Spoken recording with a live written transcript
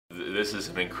this is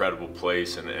an incredible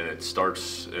place, and it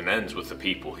starts and ends with the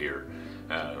people here.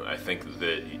 I think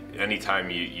that anytime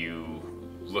you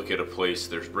look at a place,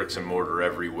 there's bricks and mortar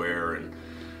everywhere, and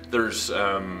there's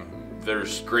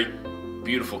great,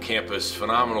 beautiful campus,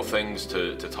 phenomenal things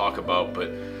to talk about,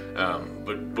 but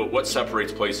what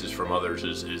separates places from others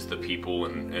is the people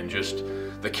and just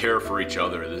the care for each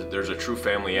other. There's a true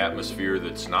family atmosphere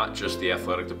that's not just the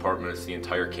athletic department, it's the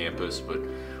entire campus. But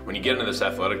when you get into this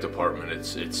athletic department,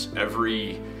 it's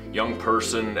every young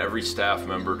person, every staff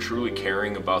member truly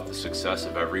caring about the success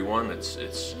of everyone.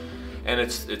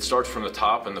 It starts from the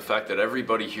top, and the fact that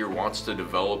everybody here wants to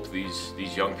develop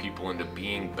these young people into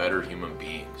being better human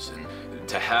beings, and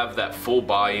to have that full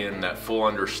buy-in, that full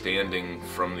understanding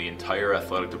from the entire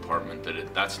athletic department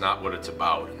that that's not what it's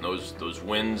about, and those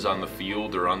wins on the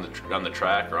field or on the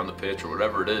track or on the pitch or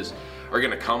whatever it is are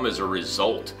going to come as a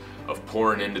result of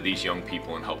pouring into these young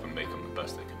people and helping make them the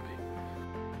best they can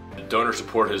be. The donor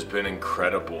support has been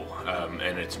incredible,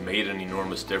 and it's made an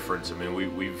enormous difference. I mean,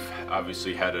 we've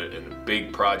obviously had a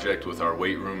big project with our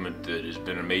weight room that has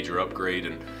been a major upgrade,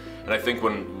 and I think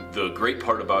when the great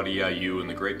part about EIU and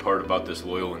the great part about this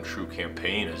Loyal and True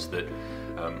campaign is that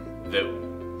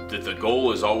the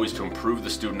goal is always to improve the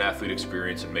student-athlete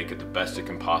experience and make it the best it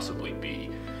can possibly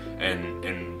be.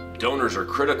 And donors are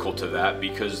critical to that,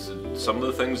 because some of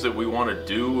the things that we want to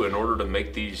do in order to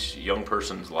make these young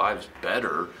person's lives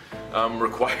better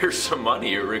requires some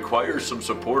money, it requires some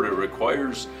support, it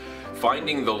requires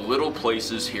finding the little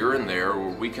places here and there where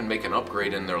we can make an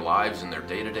upgrade in their lives and their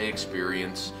day-to-day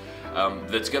experience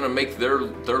that's going to make their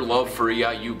love for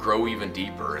EIU grow even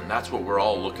deeper. And that's what we're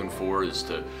all looking for, is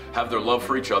to have their love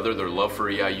for each other, their love for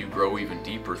EIU grow even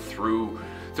deeper through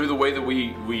the way that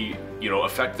we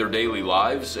affect their daily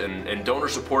lives. And donor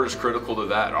support is critical to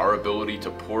that. Our ability to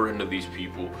pour into these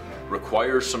people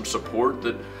requires some support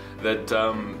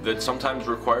that sometimes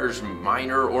requires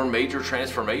minor or major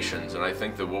transformations. And I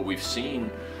think that what we've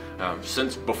seen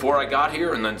since before I got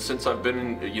here, and then since I've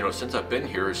been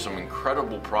here, is some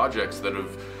incredible projects that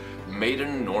have made an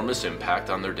enormous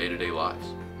impact on their day-to-day lives.